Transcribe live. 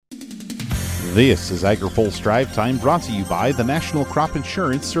This is AgriPulse Drive Time, brought to you by the National Crop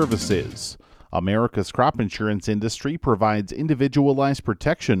Insurance Services. America's crop insurance industry provides individualized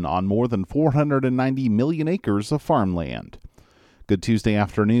protection on more than 490 million acres of farmland. Good Tuesday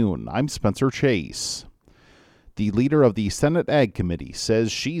afternoon. I'm Spencer Chase. The leader of the Senate Ag Committee says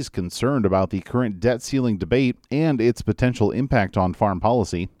she's concerned about the current debt ceiling debate and its potential impact on farm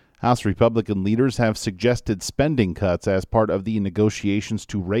policy. House Republican leaders have suggested spending cuts as part of the negotiations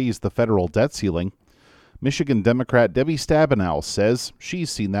to raise the federal debt ceiling. Michigan Democrat Debbie Stabenow says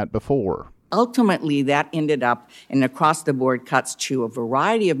she's seen that before. Ultimately, that ended up in across-the-board cuts to a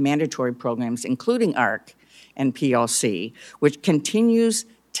variety of mandatory programs, including ARC and PLC, which continues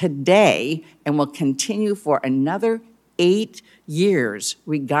today and will continue for another 8 years,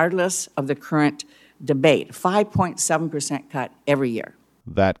 regardless of the current debate. 5.7% cut every year.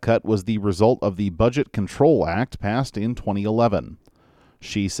 That cut was the result of the Budget Control Act passed in 2011.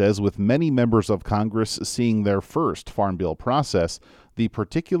 She says with many members of Congress seeing their first Farm Bill process, the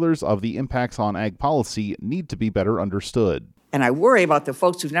particulars of the impacts on ag policy need to be better understood. And I worry about the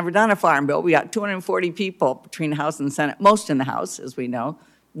folks who've never done a Farm Bill. We got 240 people between the House and the Senate, most in the House, as we know,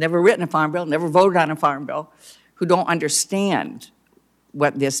 never written a Farm Bill, never voted on a Farm Bill, who don't understand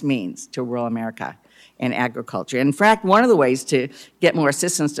what this means to rural America and agriculture. In fact, one of the ways to get more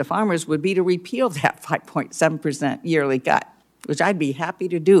assistance to farmers would be to repeal that 5.7% yearly cut, which I'd be happy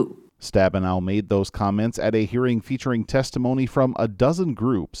to do. Stabenow made those comments at a hearing featuring testimony from a dozen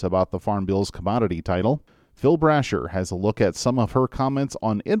groups about the Farm Bill's commodity title. Phil Brasher has a look at some of her comments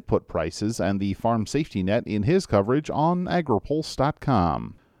on input prices and the farm safety net in his coverage on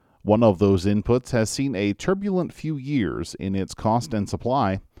agripulse.com. One of those inputs has seen a turbulent few years in its cost and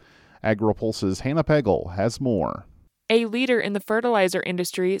supply. AgriPulse's Hannah Pegel has more. A leader in the fertilizer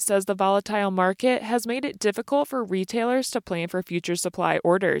industry says the volatile market has made it difficult for retailers to plan for future supply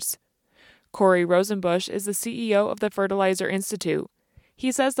orders. Corey Rosenbusch is the CEO of the Fertilizer Institute.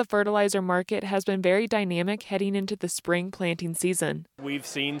 He says the fertilizer market has been very dynamic heading into the spring planting season. We've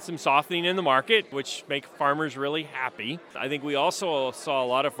seen some softening in the market, which make farmers really happy. I think we also saw a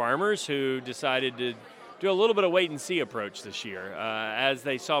lot of farmers who decided to do a little bit of wait-and-see approach this year. As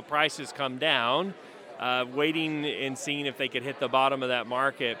they saw prices come down, waiting and seeing if they could hit the bottom of that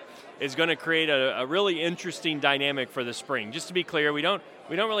market is going to create a really interesting dynamic for the spring. Just to be clear, we don't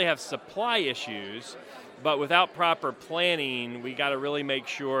really have supply issues, but without proper planning, we got to really make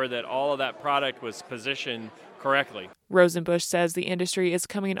sure that all of that product was positioned correctly. Rosenbusch says the industry is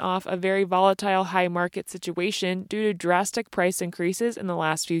coming off a very volatile high market situation due to drastic price increases in the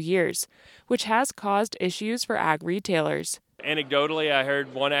last few years, which has caused issues for ag retailers. Anecdotally, I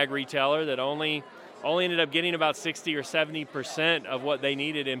heard one ag retailer that only ended up getting about 60 or 70% of what they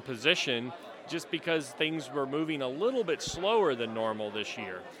needed in position just because things were moving a little bit slower than normal this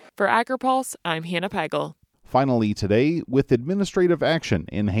year. For AgriPulse, I'm Hannah Pegel. Finally today, with administrative action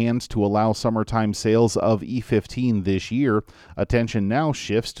in hand to allow summertime sales of E15 this year, attention now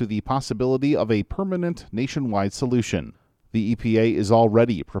shifts to the possibility of a permanent nationwide solution. The EPA is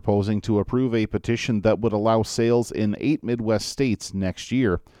already proposing to approve a petition that would allow sales in 8 Midwest states next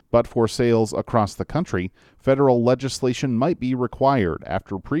year. But for sales across the country, federal legislation might be required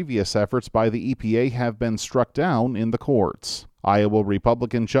after previous efforts by the EPA have been struck down in the courts. Iowa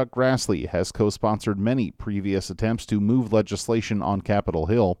Republican Chuck Grassley has co-sponsored many previous attempts to move legislation on Capitol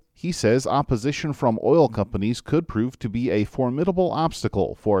Hill. He says opposition from oil companies could prove to be a formidable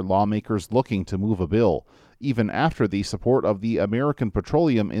obstacle for lawmakers looking to move a bill, even after the support of the American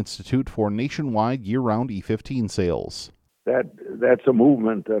Petroleum Institute for nationwide year-round E15 sales. That's a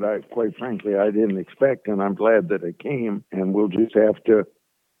movement that quite frankly, I didn't expect, and I'm glad that it came. And we'll just have to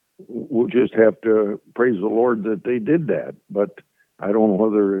praise the Lord that they did that. But I don't know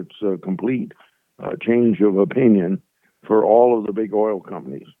whether it's a complete change of opinion for all of the big oil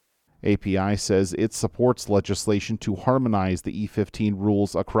companies. API says it supports legislation to harmonize the E15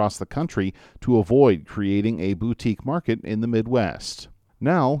 rules across the country to avoid creating a boutique market in the Midwest.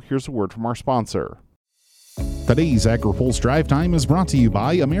 Now, here's a word from our sponsor. Today's AgriPulse Drive Time is brought to you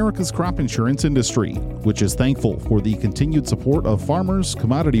by America's crop insurance industry, which is thankful for the continued support of farmers,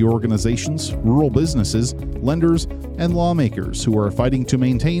 commodity organizations, rural businesses, lenders, and lawmakers who are fighting to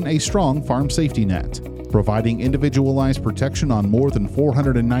maintain a strong farm safety net. Providing individualized protection on more than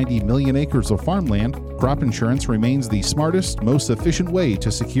 490 million acres of farmland, crop insurance remains the smartest, most efficient way to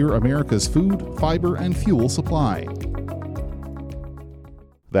secure America's food, fiber, and fuel supply.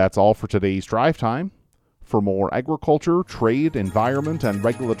 That's all for today's Drive Time. For more agriculture, trade, environment, and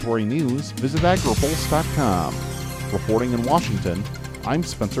regulatory news, visit agripulse.com. Reporting in Washington, I'm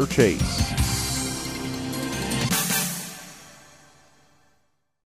Spencer Chase.